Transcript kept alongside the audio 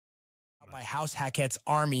by House Hackett's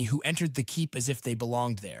army who entered the keep as if they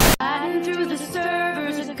belonged there. Riding through the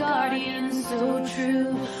servers, a guardian so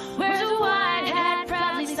true. Wears a white hat,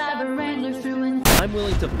 proudly cyber wrangler through and I'm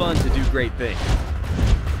willing to fund to do great things.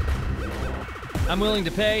 I'm willing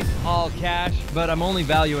to pay all cash, but I'm only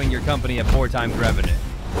valuing your company at 4 times revenue.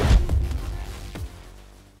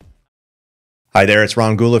 Hi there, it's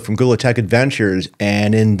Ron Gula from Gula Tech Adventures,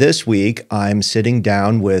 and in this week, I'm sitting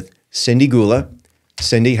down with Cyndi Gula.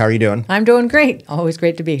 Cyndi, how are you doing? I'm doing great. Always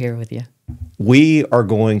great to be here with you. We are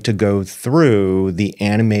going to go through the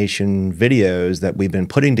animation videos that we've been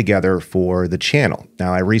putting together for the channel.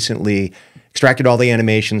 Now, I recently extracted all the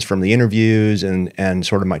animations from the interviews and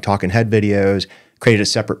sort of my talking head videos, created a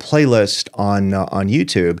separate playlist on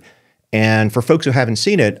YouTube. And for folks who haven't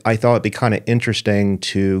seen it, I thought it'd be kind of interesting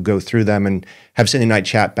to go through them and have Cyndi and I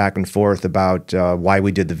chat back and forth about why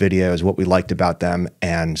we did the videos, what we liked about them,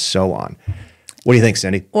 and so on. What do you think,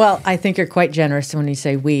 Cyndi? Well, I think you're quite generous when you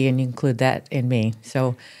say we and you include that in me.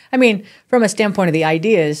 So, I mean, from a standpoint of the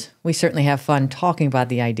ideas, we certainly have fun talking about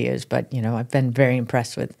the ideas, but, you know, I've been very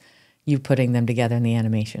impressed with you putting them together in the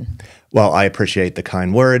animation. Well, I appreciate the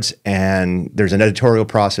kind words, and there's an editorial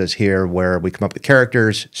process here where we come up with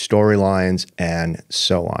characters, storylines, and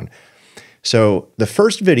so on. So the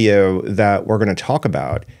first video that we're going to talk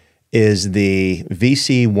about is the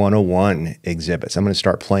VC 101 exhibits. I'm going to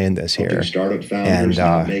start playing this here. Startup founders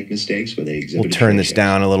not make mistakes when they exhibit. We'll turn this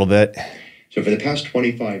down a little bit. So for the past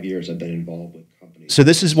 25 years, I've been involved with companies. So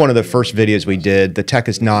this is one of the first videos we did. The tech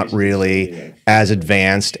is not really as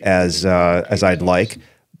advanced as I'd like,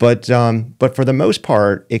 but for the most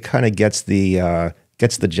part, it kind of gets the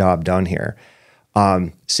job done here.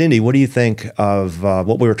 Cyndi, what do you think of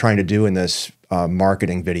what we were trying to do in this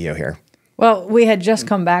marketing video here? Well, we had just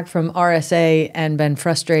come back from RSA and been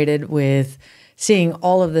frustrated with seeing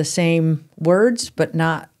all of the same words, but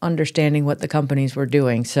not understanding what the companies were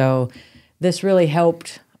doing. So this really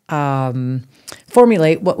helped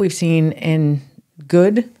formulate what we've seen in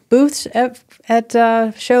good booths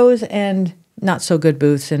at shows and not so good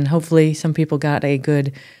booths. And hopefully some people got a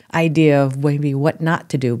good idea of maybe what not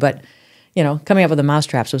to do. But, you know, coming up with the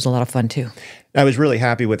mousetraps was a lot of fun too. I was really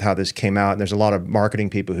happy with how this came out. And there's a lot of marketing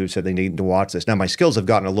people who said they need to watch this. Now, my skills have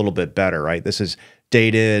gotten a little bit better, right? This is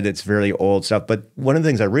dated. It's very old stuff. But one of the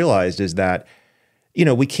things I realized is that, you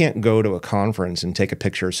know, we can't go to a conference and take a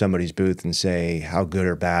picture of somebody's booth and say how good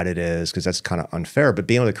or bad it is, because that's kind of unfair. But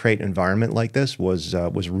being able to create an environment like this was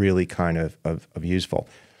really kind of useful.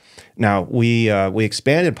 Now, we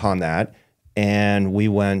expanded upon that, and we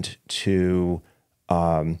went to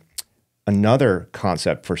another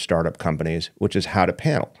concept for startup companies, which is how to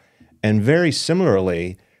panel. And very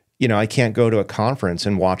similarly, you know, I can't go to a conference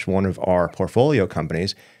and watch one of our portfolio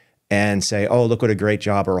companies and say, oh, look what a great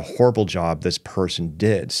job or a horrible job this person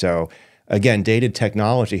did. So again, dated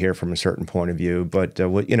technology here from a certain point of view, but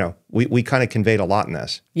you know, we kind of conveyed a lot in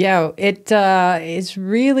this. Yeah, it's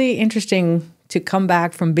really interesting to come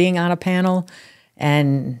back from being on a panel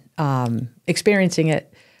and experiencing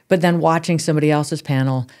it, but then watching somebody else's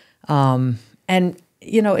panel. And,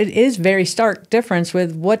 you know, it is very stark difference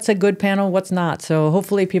with what's a good panel, what's not. So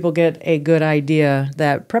hopefully people get a good idea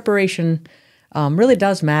that preparation really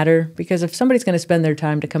does matter, because if somebody's going to spend their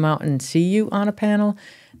time to come out and see you on a panel,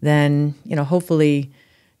 then, you know, hopefully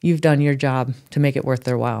you've done your job to make it worth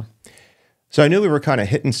their while. So I knew we were kind of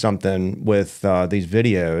hitting something with these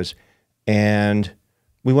videos, and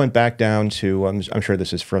we went back down to, I'm sure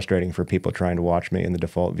this is frustrating for people trying to watch me in the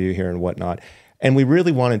default view here and whatnot. And we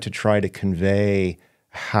really wanted to try to convey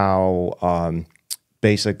how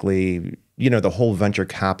basically, you know, the whole venture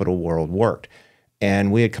capital world worked.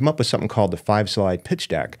 And we had come up with something called the 5-slide pitch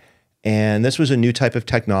deck. And this was a new type of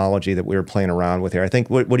technology that we were playing around with here. I think,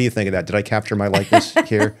 what do you think of that? Did I capture my likeness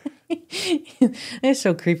here? It's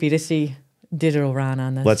so creepy to see digital Ron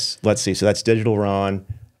on this. Let's see. So that's digital Ron.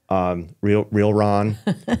 Real Ron,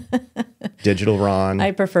 digital Ron.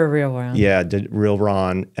 I prefer real Ron. Yeah, real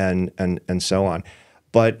Ron, and so on.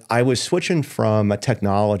 But I was switching from a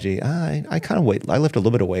technology. I kind of I lift a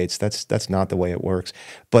little bit of weights. That's not the way it works.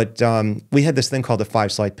 But we had this thing called the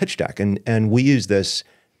 5-slide pitch deck, and we use this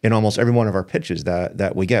in almost every one of our pitches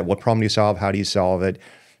that we get. What problem do you solve? How do you solve it?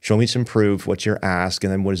 Show me some proof. What's your ask?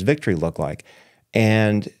 And then what does victory look like?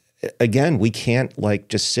 And again, we can't like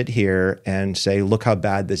just sit here and say, look how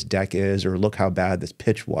bad this deck is, or look how bad this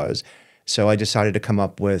pitch was. So I decided to come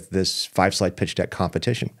up with this 5-slide pitch deck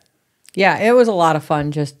competition. Yeah, it was a lot of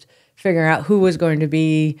fun just figuring out who was going to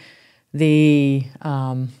be the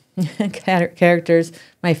characters.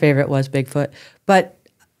 My favorite was Bigfoot, but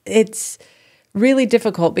it's really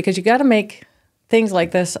difficult because you got to make things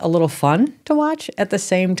like this a little fun to watch at the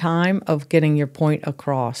same time of getting your point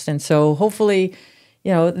across. And so hopefully,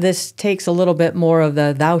 this takes a little bit more of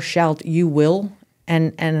the thou shalt, you will,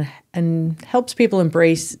 and helps people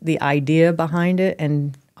embrace the idea behind it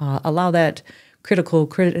and allow that critical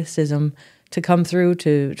criticism to come through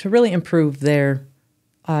to really improve their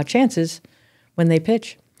chances when they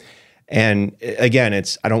pitch. And again,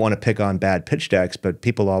 I don't want to pick on bad pitch decks, but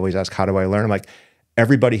people always ask, how do I learn? I'm like,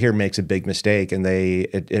 everybody here makes a big mistake, and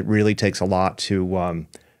it really takes a lot to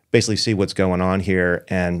basically see what's going on here.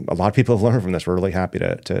 And a lot of people have learned from this. We're really happy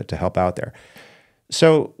to help out there.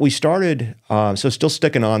 So we started, so still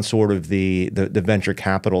sticking on sort of the venture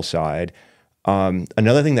capital side.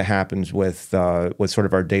 Another thing that happens with sort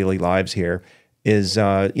of our daily lives here is,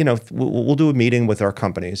 we'll do a meeting with our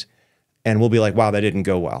companies, and we'll be like, wow, that didn't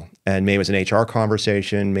go well. And maybe it was an HR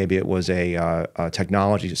conversation, maybe it was a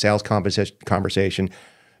technology sales conversation.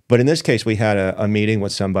 But in this case, we had a meeting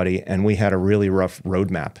with somebody, and we had a really rough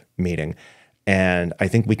roadmap meeting. And I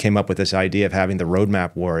think we came up with this idea of having the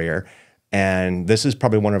roadmap warrior. And this is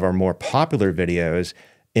probably one of our more popular videos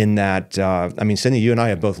in that, Cyndi, you and I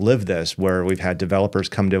have both lived this, where we've had developers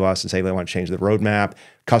come to us and say they want to change the roadmap,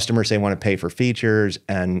 customers say want to pay for features,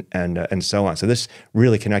 and so on. So this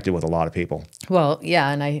really connected with a lot of people. Well,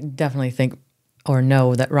 yeah, and I definitely think or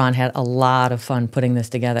know that Ron had a lot of fun putting this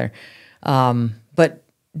together. But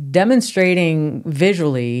demonstrating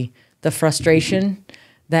visually the frustration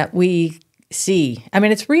that we see,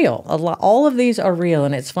 it's real. All of these are real,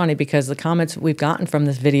 and it's funny because the comments we've gotten from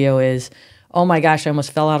this video is, oh my gosh, I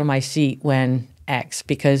almost fell out of my seat when X,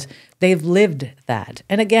 because they've lived that.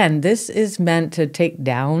 And again, this is meant to take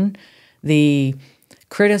down the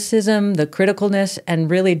criticism, the criticalness,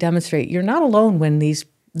 and really demonstrate you're not alone when these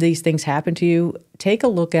things happen to you. Take a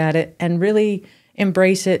look at it and really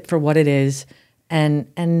embrace it for what it is,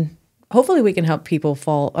 and hopefully we can help people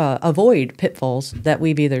avoid pitfalls that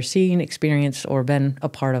we've either seen, experienced, or been a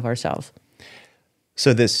part of ourselves.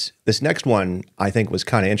 So this next one I think was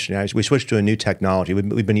kind of interesting. We switched to a new technology.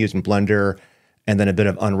 We've been using Blender and then a bit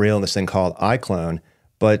of Unreal and this thing called iClone.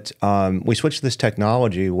 But we switched to this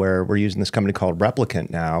technology where we're using this company called Replicant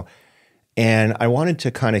now. And I wanted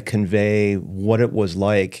to kind of convey what it was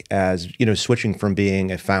like as, switching from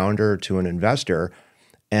being a founder to an investor.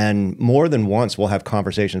 And more than once, we'll have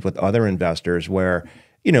conversations with other investors where,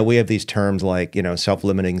 we have these terms like,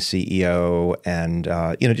 self-limiting CEO and,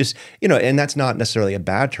 and that's not necessarily a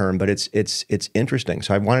bad term, but it's interesting.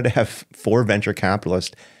 So I wanted to have 4 venture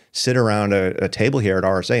capitalists sit around a table here at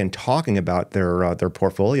RSA and talking about their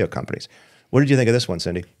portfolio companies. What did you think of this one,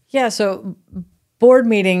 Cyndi? Yeah, so board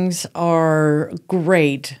meetings are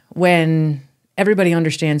great when everybody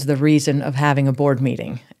understands the reason of having a board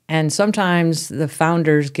meeting. And sometimes the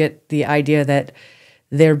founders get the idea that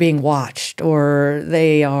they're being watched or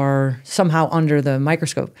they are somehow under the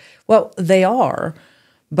microscope. Well, they are,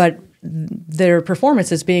 but their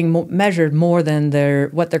performance is being measured more than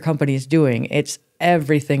what their company is doing. It's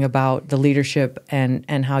everything about the leadership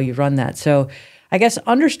and how you run that. So I guess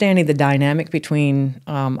understanding the dynamic between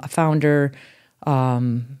a founder,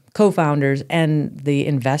 co-founders, and the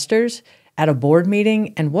investors at a board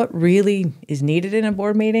meeting and what really is needed in a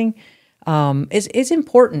board meeting is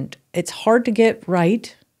important. It's hard to get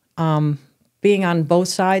right. Being on both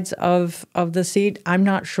sides of the seat, I'm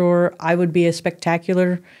not sure I would be a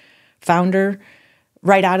spectacular founder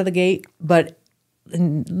right out of the gate, but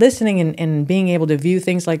listening and being able to view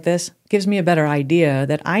things like this gives me a better idea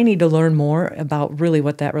that I need to learn more about really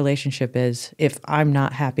what that relationship is if I'm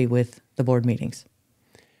not happy with the board meetings.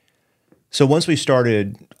 So once we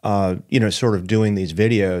started, sort of doing these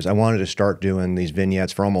videos, I wanted to start doing these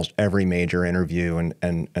vignettes for almost every major interview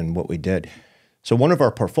and what we did. So one of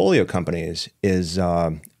our portfolio companies is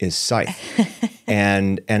Scythe,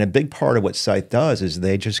 and a big part of what Scythe does is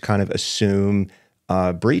they just kind of assume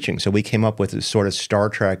breaching. So we came up with this sort of Star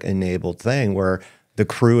Trek enabled thing where the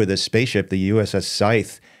crew of this spaceship, the USS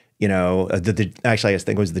Scythe, actually I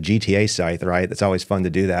think it was the GTA Scythe, right? It's always fun to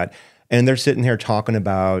do that. And they're sitting here talking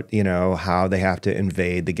about, how they have to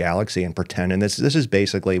invade the galaxy and pretend. And this is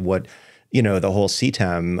basically what, the whole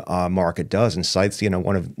CTEM market does. And Scythe's,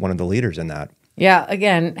 one of the leaders in that. Yeah,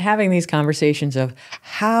 again, having these conversations of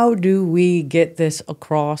how do we get this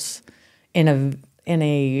across in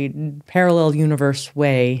a parallel universe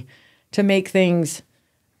way to make things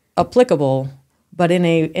applicable, but in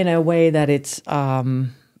a way that it's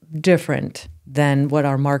different than what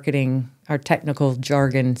our marketing, our technical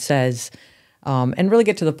jargon says, and really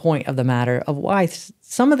get to the point of the matter of why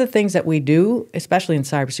some of the things that we do, especially in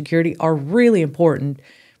cybersecurity, are really important,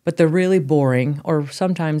 but they're really boring or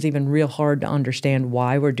sometimes even real hard to understand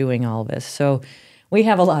why we're doing all of this. So we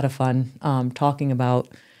have a lot of fun talking about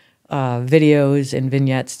videos and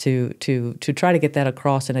vignettes to try to get that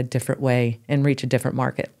across in a different way and reach a different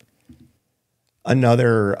market.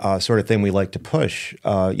 Another sort of thing we like to push,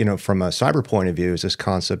 from a cyber point of view, is this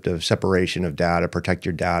concept of separation of data, protect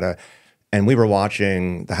your data. And we were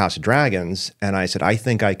watching The House of Dragons, and I said, I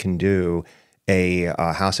think I can do a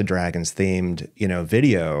House of Dragons themed,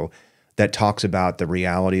 video that talks about the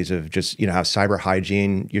realities of just, how cyber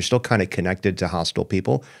hygiene, you're still kind of connected to hostile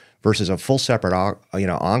people versus a full separate,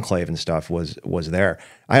 enclave and stuff was there.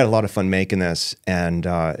 I had a lot of fun making this, and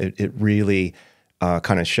it really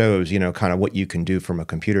kind of shows, kind of what you can do from a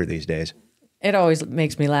computer these days. It always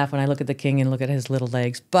makes me laugh when I look at the king and look at his little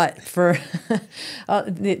legs. But for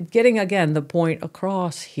getting, again, the point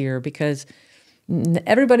across here, because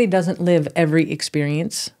everybody doesn't live every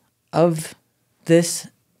experience of this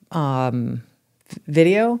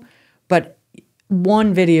video, but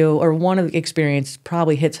one video or one experience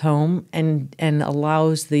probably hits home and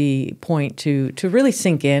allows the point to really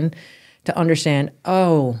sink in, to understand,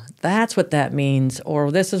 oh, that's what that means,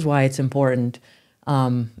 or this is why it's important.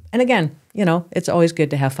 And again, it's always good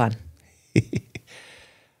to have fun.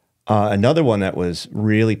 Another one that was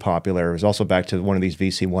really popular, was also back to one of these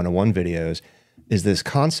VC 101 videos, is this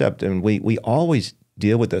concept, and we always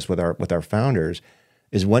deal with this with our founders,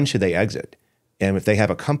 is when should they exit? And if they have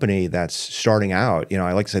a company that's starting out,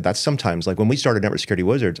 I like to say that's sometimes, like when we started Network Security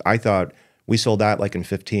Wizards, I thought we sold that like in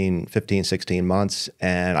 15, 16 months.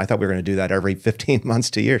 And I thought we were going to do that every 15 months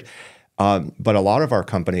to years. But a lot of our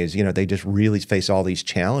companies, they just really face all these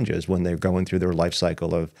challenges when they're going through their life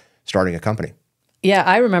cycle of starting a company. Yeah,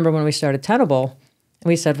 I remember when we started Tenable,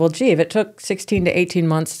 we said, well, gee, if it took 16 to 18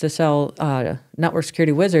 months to sell Network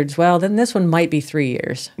Security Wizards, well, then this one might be 3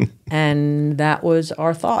 years. And that was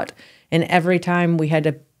our thought. And every time we had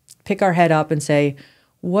to pick our head up and say,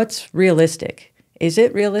 what's realistic? Is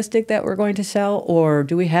it realistic that we're going to sell, or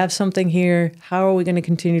do we have something here? How are we going to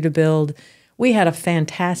continue to build? We had a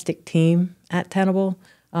fantastic team at Tenable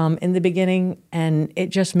in the beginning, and it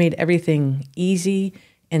just made everything easy,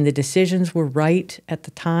 and the decisions were right at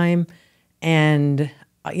the time. And,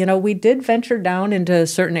 we did venture down into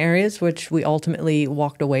certain areas, which we ultimately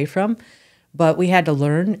walked away from, but we had to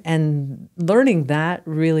learn, and learning that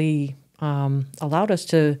really allowed us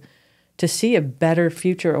to see a better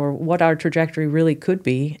future, or what our trajectory really could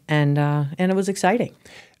be, and it was exciting.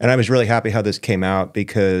 And I was really happy how this came out,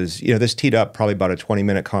 because this teed up probably about a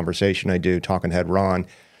 20-minute conversation I do, Talking Head Ron,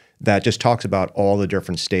 that just talks about all the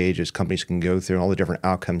different stages companies can go through and all the different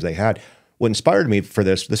outcomes they had. What inspired me for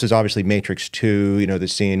this is obviously Matrix 2, the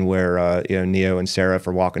scene where Neo and Seraph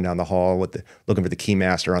are walking down the hall looking for the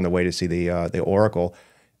Keymaster on the way to see the Oracle.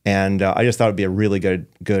 And I just thought it'd be a really good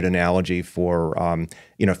analogy for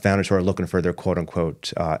founders who are looking for their quote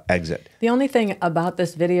unquote exit. The only thing about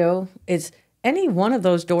this video is any one of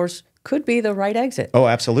those doors could be the right exit. Oh,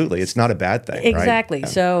 absolutely! It's not a bad thing. Exactly.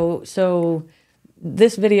 Right? Yeah. So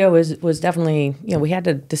this video was definitely, we had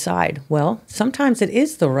to decide. Well, sometimes it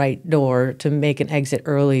is the right door to make an exit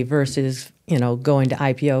early versus going to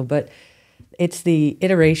IPO, but it's the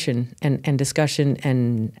iteration and discussion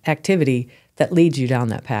and activity that leads you down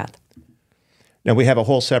that path. Now, we have a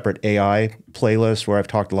whole separate AI playlist where I've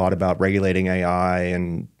talked a lot about regulating AI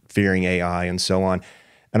and fearing AI and so on.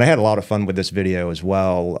 And I had a lot of fun with this video as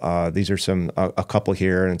well. These are a couple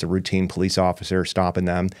here, and it's a routine police officer stopping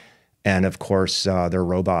them. And of course, their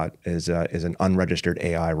robot is an unregistered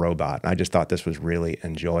AI robot. And I just thought this was really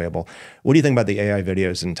enjoyable. What do you think about the AI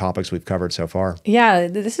videos and topics we've covered so far? Yeah,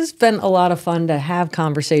 this has been a lot of fun to have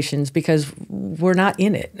conversations, because we're not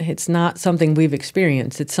in it. It's not something we've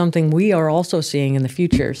experienced. It's something we are also seeing in the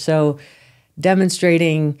future. So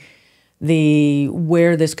demonstrating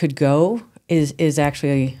where this could go is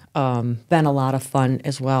actually been a lot of fun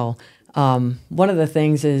as well. One of the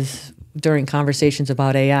things is, during conversations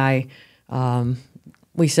about AI,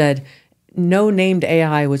 we said no named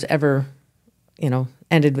AI was ever,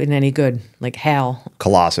 ended in any good, like HAL.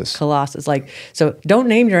 Colossus. So don't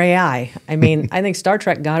name your AI. I mean, I think Star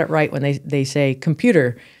Trek got it right when they say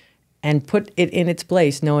computer, and put it in its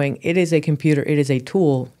place, knowing it is a computer, it is a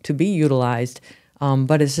tool to be utilized.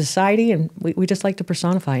 But as a society, and we just like to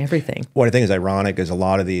personify everything. What I think is ironic is a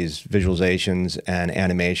lot of these visualizations and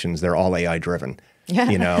animations, they're all AI driven. Yeah.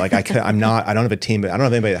 I don't have a team, but I don't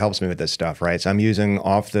have anybody that helps me with this stuff, right? So I'm using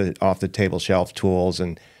off the table shelf tools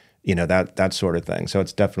and that sort of thing. So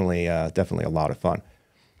it's definitely a lot of fun.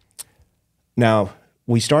 Now,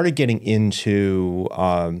 we started getting into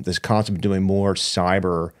this concept of doing more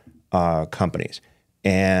cyber companies,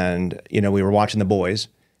 and we were watching The Boys.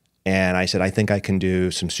 And I said, I think I can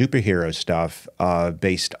do some superhero stuff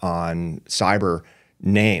based on cyber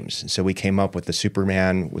names. So we came up with the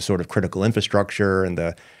Superman with sort of critical infrastructure, and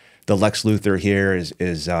the Lex Luthor here is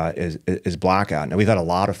Blackout. Now we've had a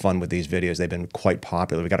lot of fun with these videos. They've been quite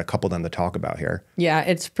popular. We got a couple of them to talk about here. Yeah,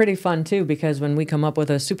 it's pretty fun too, because when we come up with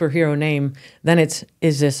a superhero name, then is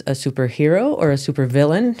this a superhero or a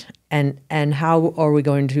supervillain? And how are we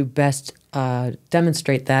going to best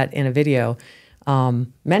demonstrate that in a video?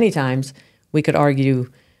 Many times we could argue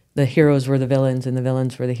the heroes were the villains and the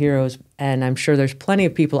villains were the heroes. And I'm sure there's plenty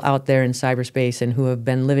of people out there in cyberspace and who have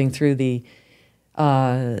been living through the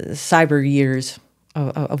cyber years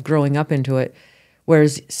of growing up into it,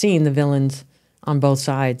 whereas seeing the villains on both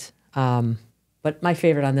sides. But my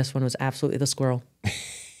favorite on this one was absolutely the squirrel.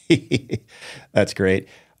 That's great.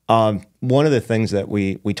 One of the things that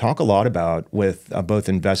we talk a lot about with both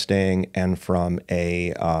investing and from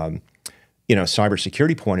a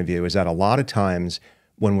cybersecurity point of view is that a lot of times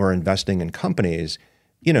when we're investing in companies,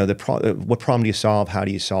 what problem do you solve? How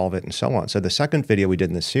do you solve it? And so on. So the second video we did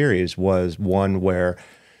in the series was one where,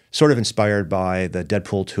 sort of inspired by the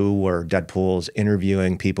Deadpool 2, where Deadpool's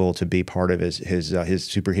interviewing people to be part of his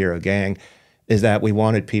superhero gang, is that we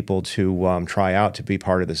wanted people to try out to be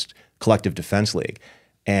part of this collective defense league.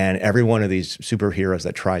 And every one of these superheroes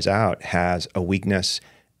that tries out has a weakness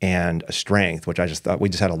and a strength, which I just thought we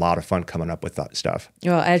just had a lot of fun coming up with that stuff.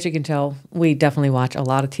 Well, as you can tell, we definitely watch a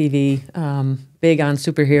lot of TV, big on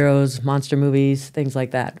superheroes, monster movies, things like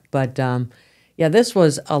that. But yeah, this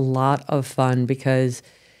was a lot of fun because,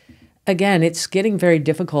 again, it's getting very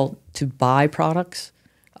difficult to buy products.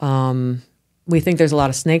 We think there's a lot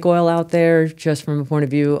of snake oil out there just from a point of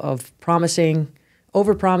view of promising,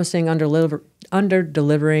 over-promising,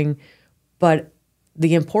 under-delivering, but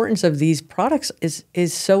the importance of these products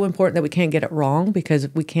is so important that we can't get it wrong, because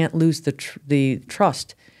we can't lose the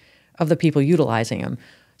trust of the people utilizing them.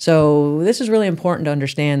 So this is really important to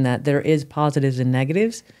understand that there is positives and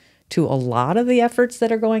negatives to a lot of the efforts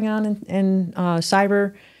that are going on in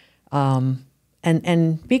cyber,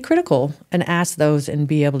 and be critical and ask those and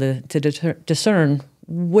be able to discern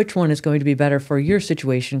which one is going to be better for your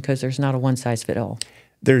situation, because there's not a one-size-fits-all.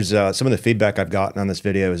 There's some of the feedback I've gotten on this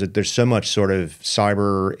video is that there's so much sort of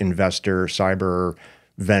cyber investor, cyber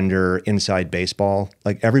vendor inside baseball.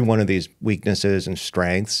 Like every one of these weaknesses and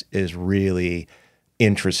strengths is really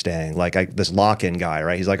interesting. Like this lock-in guy,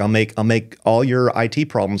 right? He's like, I'll make all your IT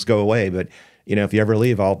problems go away, but if you ever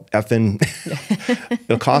leave, I'll effing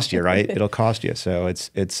it'll cost you, right? It'll cost you. So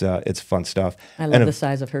it's fun stuff. I love the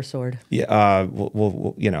size of her sword. Yeah,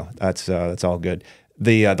 that's all good.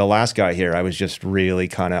 The last guy here, I was just really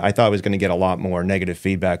I thought I was going to get a lot more negative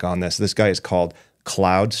feedback on this. This guy is called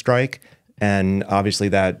Cloud Strike, and obviously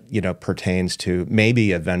that pertains to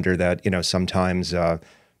maybe a vendor that sometimes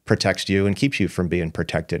protects you and keeps you from being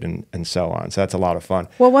protected and so on. So that's a lot of fun.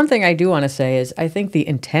 Well, one thing I do want to say is I think the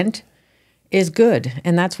intent is good,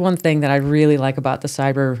 and that's one thing that I really like about the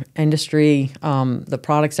cyber industry, the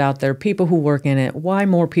products out there, people who work in it. Why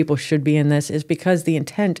more people should be in this is because the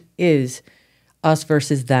intent is us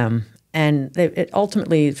versus them. And it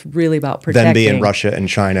ultimately is really about protecting. Them being Russia and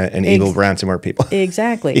China and evil ransomware people.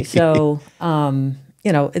 Exactly. So,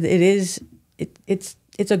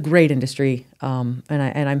 it's a great industry, and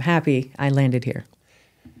I'm happy I landed here.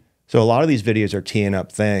 So a lot of these videos are teeing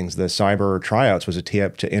up things. The cyber tryouts was a tee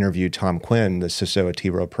up to interview Tom Quinn, the CISO at T.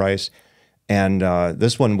 Rowe Price. And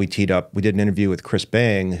this one we teed up, we did an interview with Chris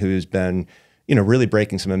Bang, who's been really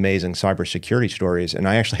breaking some amazing cybersecurity stories. And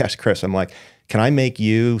I actually asked Chris, I'm like, can I make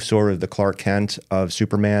you sort of the Clark Kent of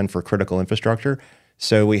Superman for critical infrastructure?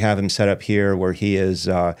 So we have him set up here where he is,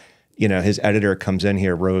 his editor comes in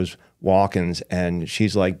here, Rose Watkins, and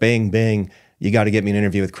she's like, bang, bang, you got to get me an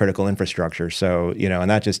interview with critical infrastructure. So, and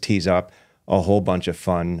that just tees up a whole bunch of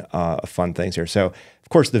fun things here. So, of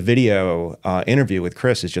course, the video interview with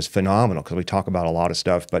Chris is just phenomenal because we talk about a lot of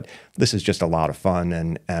stuff, but this is just a lot of fun,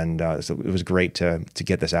 and so it was great to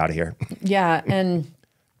get this out of here. Yeah, and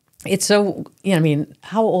it's so,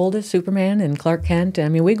 how old is Superman and Clark Kent? I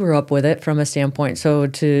mean, we grew up with it from a standpoint, so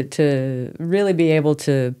to really be able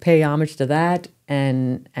to pay homage to that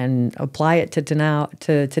and apply it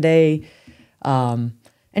to today, and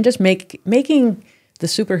just making the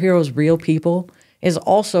superheroes real people is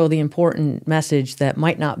also the important message that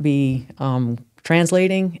might not be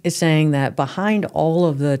translating, is saying that behind all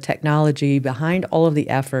of the technology, behind all of the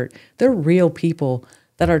effort, they're real people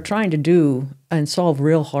that are trying to do and solve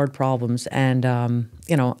real hard problems. And,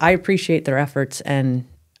 I appreciate their efforts, and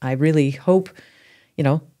I really hope,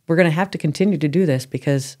 we're going to have to continue to do this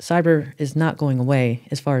because cyber is not going away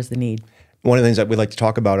as far as the need. One of the things that we like to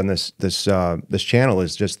talk about in this channel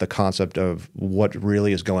is just the concept of what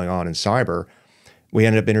really is going on in cyber. we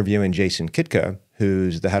ended up interviewing Jason Kitka,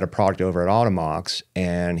 who's the head of product over at Automox,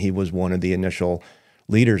 and he was one of the initial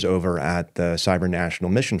leaders over at the Cyber National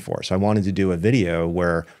Mission Force. I wanted to do a video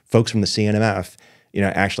where folks from the CNMF,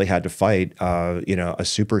 actually had to fight, a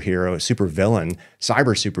superhero, a supervillain,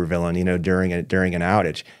 cyber supervillain, during an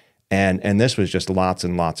outage, and this was just lots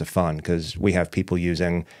and lots of fun because we have people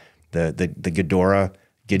using the Ghidra,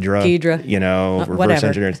 reverse whatever.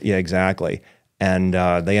 engineers, yeah, exactly, and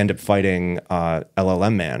they end up fighting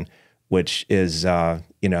LLM Man, which is a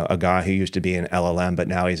guy who used to be an LLM, but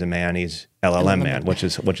now he's a man. He's LLM Man, which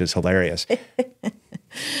is hilarious.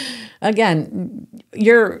 Again,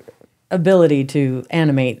 your ability to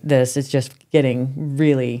animate this is just getting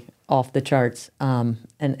really off the charts, and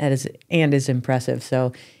is impressive.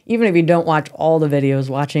 So even if you don't watch all the videos,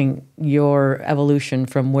 watching your evolution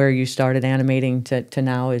from where you started animating to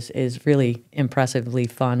now is really impressively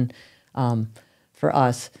fun for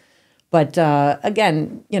us. But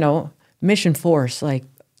again, Mission Force, like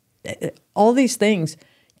all these things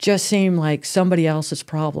just seem like somebody else's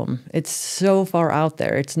problem. It's so far out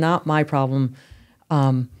there. It's not my problem.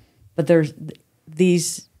 But there's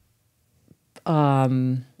these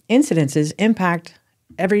incidences impact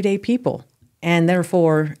everyday people. And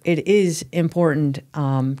therefore, it is important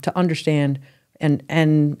to understand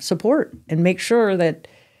and support and make sure that,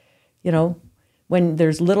 when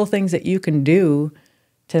there's little things that you can do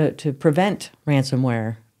to prevent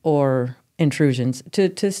ransomware or intrusions,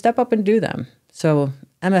 to step up and do them. So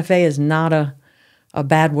MFA is not a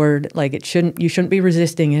bad word. Like you shouldn't be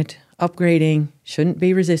resisting it. Upgrading shouldn't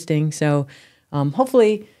be resisting. So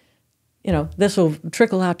hopefully, this will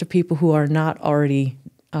trickle out to people who are not already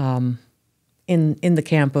in the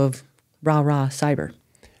camp of rah cyber.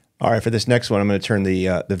 All right, for this next one, I'm going to turn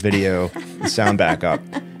the video the sound back up.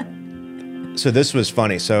 So this was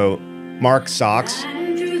funny. So Mark Socks,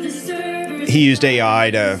 he used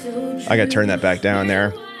AI to, I got to turn that back down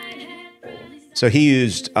there. So he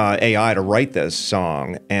used AI to write this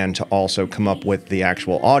song and to also come up with the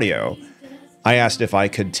actual audio. I asked if I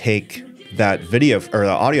could take that video or the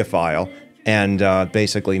audio file and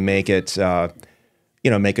basically make it,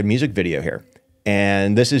 make a music video here.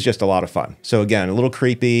 And this is just a lot of fun. So again, a little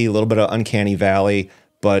creepy, a little bit of uncanny valley,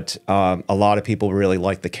 but a lot of people really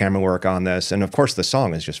like the camera work on this. And of course, the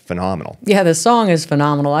song is just phenomenal. Yeah, the song is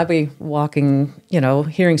phenomenal. I'd be walking,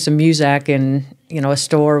 hearing some music in, a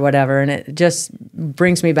store or whatever, and it just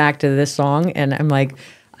brings me back to this song. And I'm like,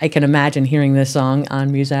 I can imagine hearing this song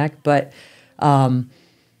on music. But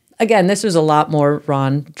again, this was a lot more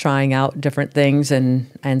Ron trying out different things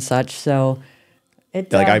and such. So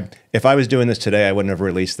it, if I was doing this today, I wouldn't have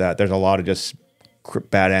released that. There's a lot of just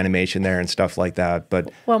bad animation there and stuff like that,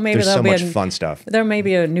 but maybe there's so much fun stuff. There may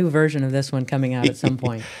be a new version of this one coming out at some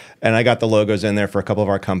point. And I got the logos in there for a couple of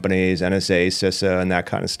our companies, NSA, CISA, and that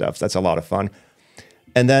kind of stuff. So that's a lot of fun.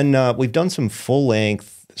 And then we've done some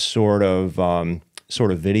full-length sort of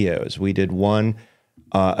videos. We did one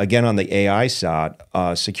again on the AI side,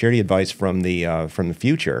 security advice from the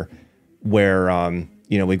future, where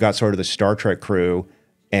we've got sort of the Star Trek crew,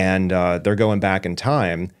 and they're going back in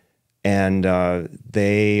time. And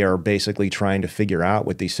they are basically trying to figure out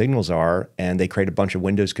what these signals are, and they create a bunch of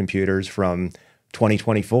Windows computers from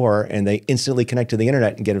 2024, and they instantly connect to the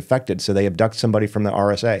internet and get infected. So they abduct somebody from the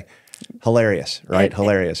RSA. Hilarious, right?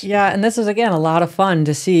 Hilarious. Yeah, and this is, again, a lot of fun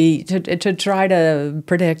to see, to try to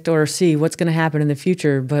predict or see what's going to happen in the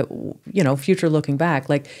future, but, future looking back.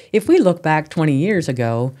 Like, if we look back 20 years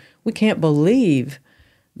ago, we can't believe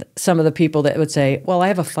some of the people that would say, well, I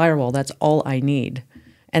have a firewall, that's all I need.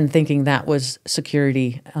 And thinking that was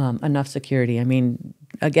security, enough security. I mean,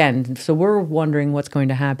 again, so we're wondering what's going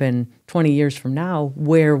to happen 20 years from now,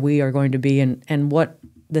 where we are going to be, and what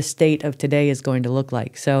the state of today is going to look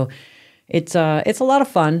like. So it's a lot of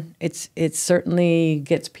fun. It certainly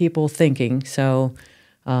gets people thinking. So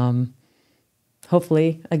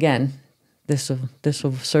hopefully, again, this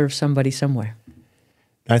will serve somebody somewhere.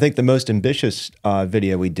 I think the most ambitious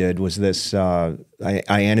video we did was this. I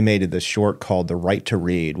animated this short called "The Right to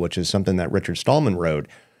Read," which is something that Richard Stallman wrote.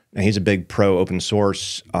 And he's a big pro open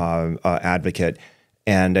source advocate,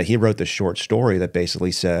 and he wrote this short story that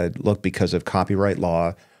basically said, "Look, because of copyright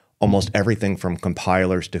law, almost everything from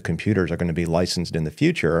compilers to computers are going to be licensed in the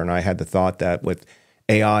future." And I had the thought that with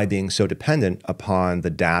AI being so dependent upon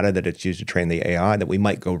the data that it's used to train the AI, that we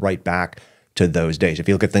might go right back to those days. If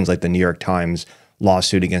you look at things like the New York Times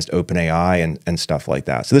lawsuit against OpenAI and stuff like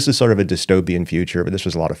that. So this is sort of a dystopian future, but this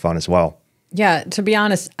was a lot of fun as well. Yeah, to be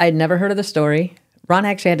honest, I'd never heard of the story. Ron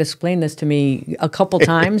actually had to explain this to me a couple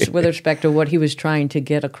times with respect to what he was trying to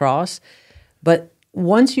get across. But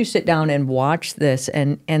once you sit down and watch this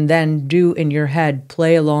and then do in your head,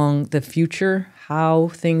 play along the future, how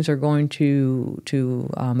things are going to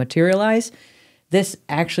materialize, this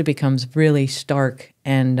actually becomes really stark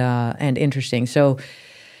and interesting. So,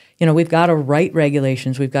 you know, we've got to write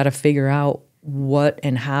regulations. We've got to figure out what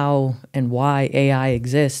and how and why AI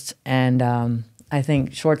exists. And I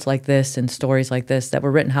think shorts like this and stories like this that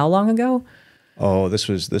were written how long ago? Oh, this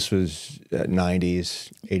was 90s,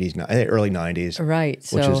 80s, early 90s. Right.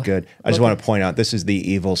 Which is good. I just want to point out this is the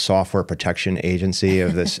evil software protection agency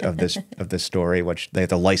of this of this story, which they have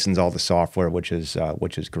to license all the software, which is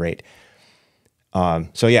great.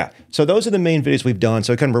 So yeah, so those are the main videos we've done.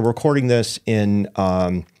 So kind of we're recording this in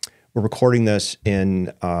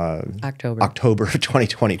October of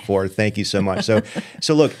 2024. Thank you so much. So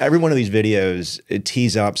look, every one of these videos it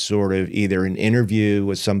tees up sort of either an interview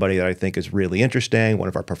with somebody that I think is really interesting, one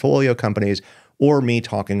of our portfolio companies, or me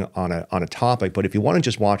talking on a topic. But if you want to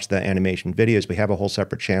just watch the animation videos, we have a whole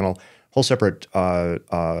separate channel, whole separate a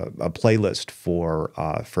playlist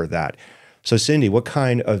for that. So Cyndi, what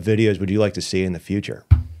kind of videos would you like to see in the future?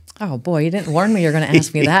 Oh boy, you didn't warn me you're going to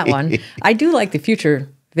ask me that one. I do like the future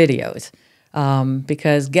videos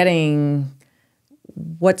because getting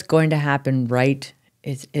what's going to happen right,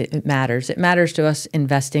 it matters. It matters to us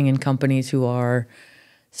investing in companies who are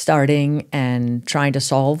starting and trying to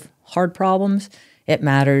solve hard problems. It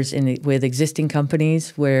matters with existing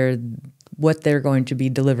companies where what they're going to be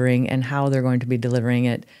delivering and how they're going to be delivering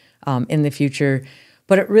it in the future.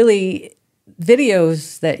 But it really,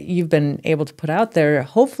 videos that you've been able to put out there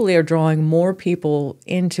hopefully are drawing more people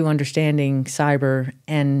into understanding cyber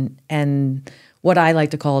and what I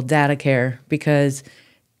like to call data care, because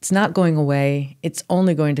it's not going away. It's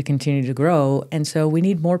only going to continue to grow. And so we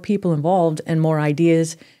need more people involved and more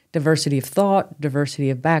ideas, diversity of thought, diversity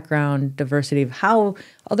of background, diversity of how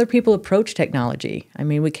other people approach technology. I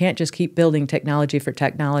mean, we can't just keep building technology for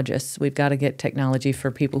technologists. We've got to get technology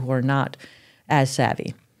for people who are not as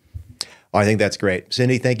savvy. I think that's great.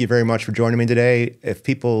 Cyndi, thank you very much for joining me today. If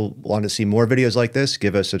people want to see more videos like this,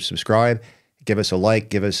 give us a subscribe, give us a like,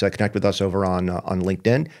 connect with us over on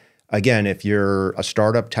LinkedIn. Again, if you're a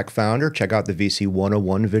startup tech founder, check out the VC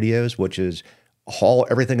 101 videos, which is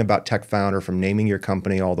everything about tech founder, from naming your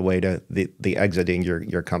company all the way to the exiting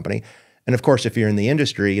your company. And of course, if you're in the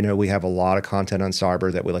industry, you know, we have a lot of content on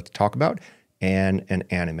cyber that we like to talk about and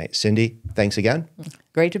animate. Cyndi, thanks again.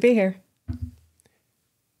 Great to be here.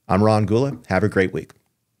 I'm Ron Gula. Have a great week.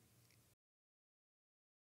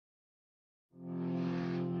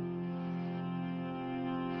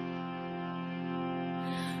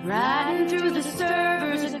 Riding through the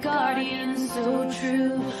servers, a guardian so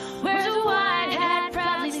true. Wears a white hat,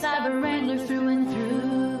 proudly cyber wrangler through and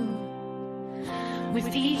through.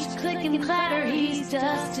 With each click and clatter, he's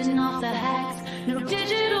dusting off the hacks. No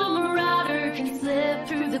digital marauder can slip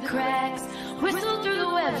through the cracks. Whistle through the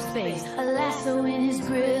web space, a lasso in his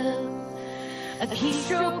grip. A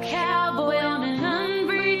keystroke cowboy on an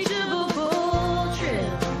unbreachable bull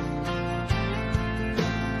trip.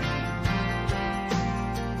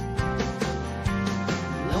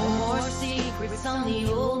 No more secrets on the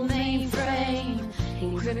old mainframe.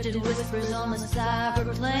 Encrypted whispers on the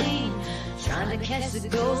cyber plane. Trying to catch the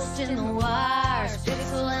ghost in the wires,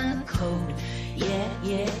 pixel and the code. Yeah.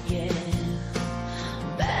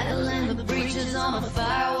 Battling the breaches on the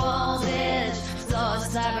firewall's edge. Saw a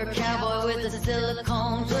cyber cowboy with a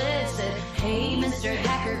silicone pledge. Said, hey, Mr.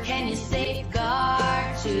 Hacker, can you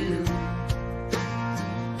safeguard too?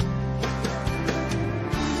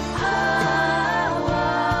 Oh,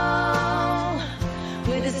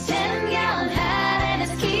 with his 10-gallon hat and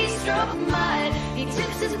his keystroke might, he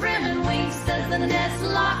tips his brim and winks as the net's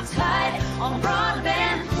locked tight on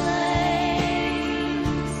broadband planes.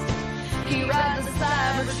 He rides the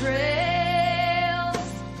cyber trails,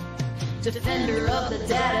 defender of the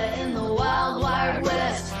data in the wild wild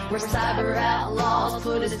west, where cyber outlaws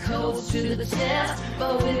put his codes to the test.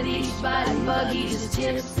 But with each biting bug, he just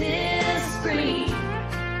tips his screen.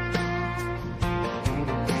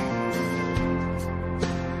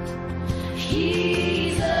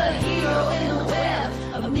 He's a hero in the web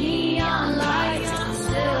of neon lights,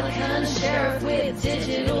 silicon sheriff with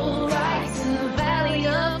digital rights. In the valley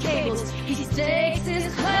of cables, he stakes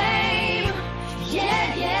his claim. Yeah.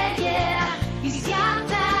 He's got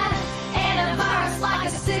that antivirus like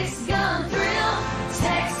a 6-gun thrill.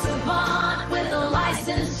 Tech savant with a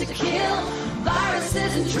license to kill.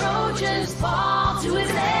 Viruses and Trojans fall to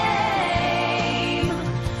his head.